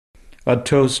a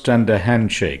toast and a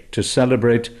handshake to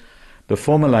celebrate the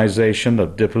formalization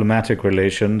of diplomatic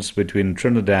relations between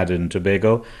Trinidad and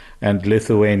Tobago and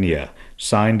Lithuania,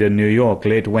 signed in New York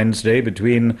late Wednesday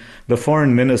between the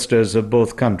foreign ministers of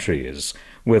both countries,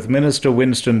 with Minister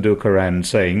Minster Dookeran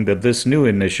saying that this new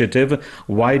initiative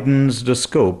widens the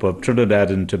scope of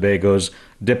Trinidad and Tobago's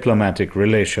diplomatic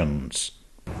relations.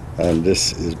 And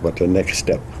this is but a next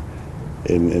step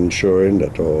in ensuring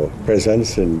that our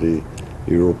presence in the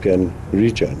European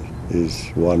region is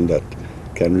one that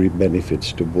can reap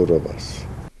benefits to both of us.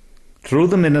 Through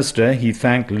the minister, he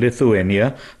thanked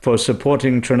Lithuania for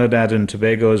supporting Trinidad and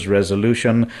Tobago's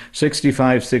Resolution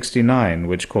 6569,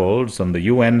 which calls on the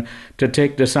UN to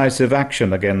take decisive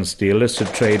action against the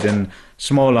illicit trade in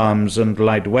small arms and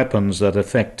light weapons that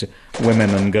affect women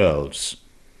and girls.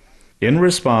 In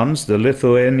response, the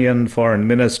Lithuanian Foreign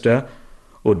Minister,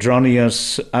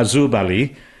 Audronius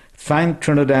Ažubalis, thanked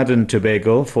Trinidad and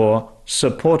Tobago for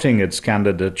supporting its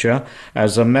candidature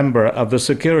as a member of the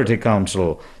Security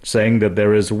Council, saying that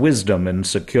there is wisdom in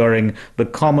securing the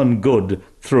common good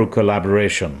through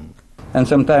collaboration. And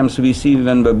sometimes we see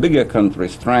even the bigger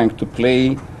countries trying to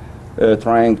play,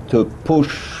 trying to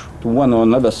push to one or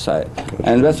another side.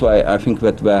 And that's why I think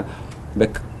that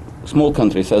the small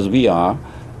countries as we are,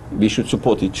 we should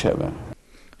support each other.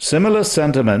 Similar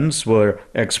sentiments were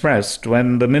expressed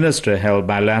when the minister held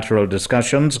bilateral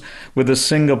discussions with the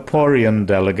Singaporean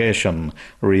delegation,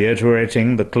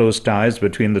 reiterating the close ties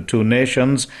between the two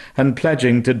nations and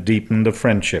pledging to deepen the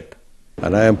friendship.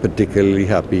 And I am particularly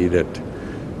happy that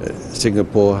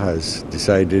Singapore has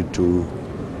decided to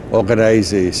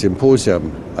organize a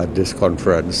symposium at this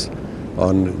conference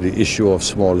on the issue of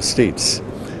small states.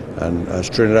 And as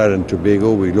Trinidad and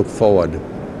Tobago, we look forward,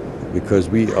 because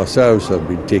we ourselves have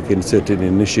been taking certain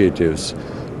initiatives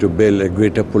to build a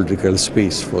greater political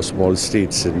space for small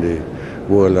states in the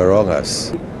world around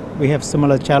us. We have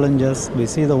similar challenges. We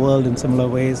see the world in similar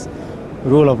ways.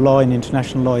 Rule of law and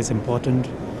international law is important,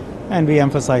 and we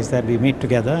emphasize that. We meet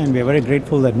together, and we are very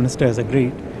grateful that Minister has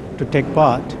agreed to take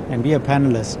part and be a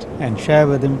panelist and share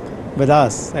with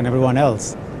us and everyone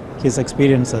else his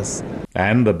experiences.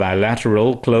 And the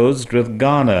bilateral closed with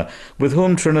Ghana, with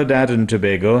whom Trinidad and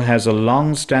Tobago has a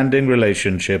long-standing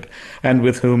relationship and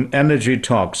with whom energy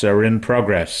talks are in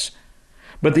progress.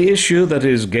 But the issue that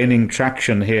is gaining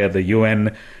traction here at the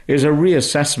UN is a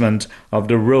reassessment of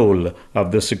the role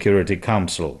of the Security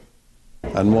Council.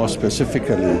 And more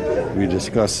specifically, we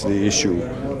discussed the issue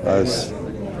as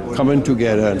coming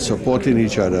together and supporting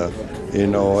each other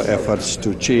in our efforts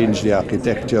to change the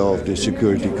architecture of the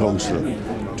Security Council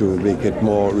to make it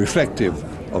more reflective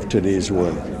of today's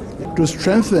world. To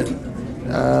strengthen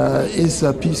its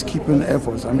peacekeeping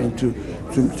efforts, to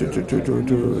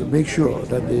make sure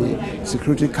that the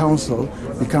Security Council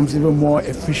becomes even more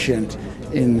efficient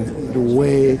in the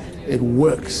way it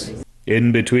works.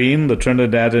 In between, the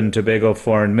Trinidad and Tobago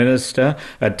Foreign Minister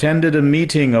attended a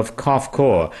meeting of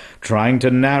COFCOR, trying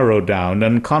to narrow down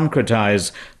and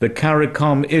concretize the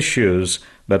CARICOM issues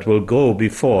that will go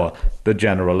before the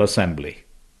General Assembly.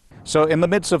 So in the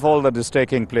midst of all that is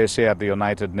taking place here at the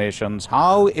United Nations,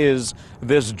 how is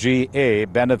this GA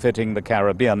benefiting the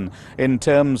Caribbean in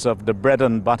terms of the bread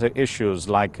and butter issues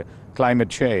like climate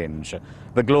change,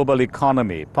 the global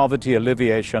economy, poverty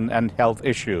alleviation, and health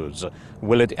issues?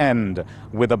 Will it end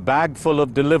with a bag full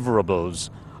of deliverables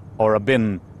or a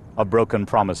bin of broken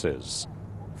promises?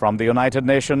 From the United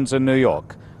Nations in New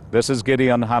York, this is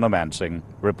Gideon Hanumansing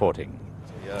reporting.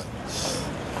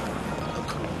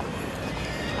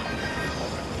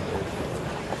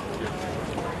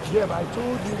 Yeah, but I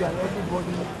told you that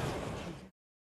everybody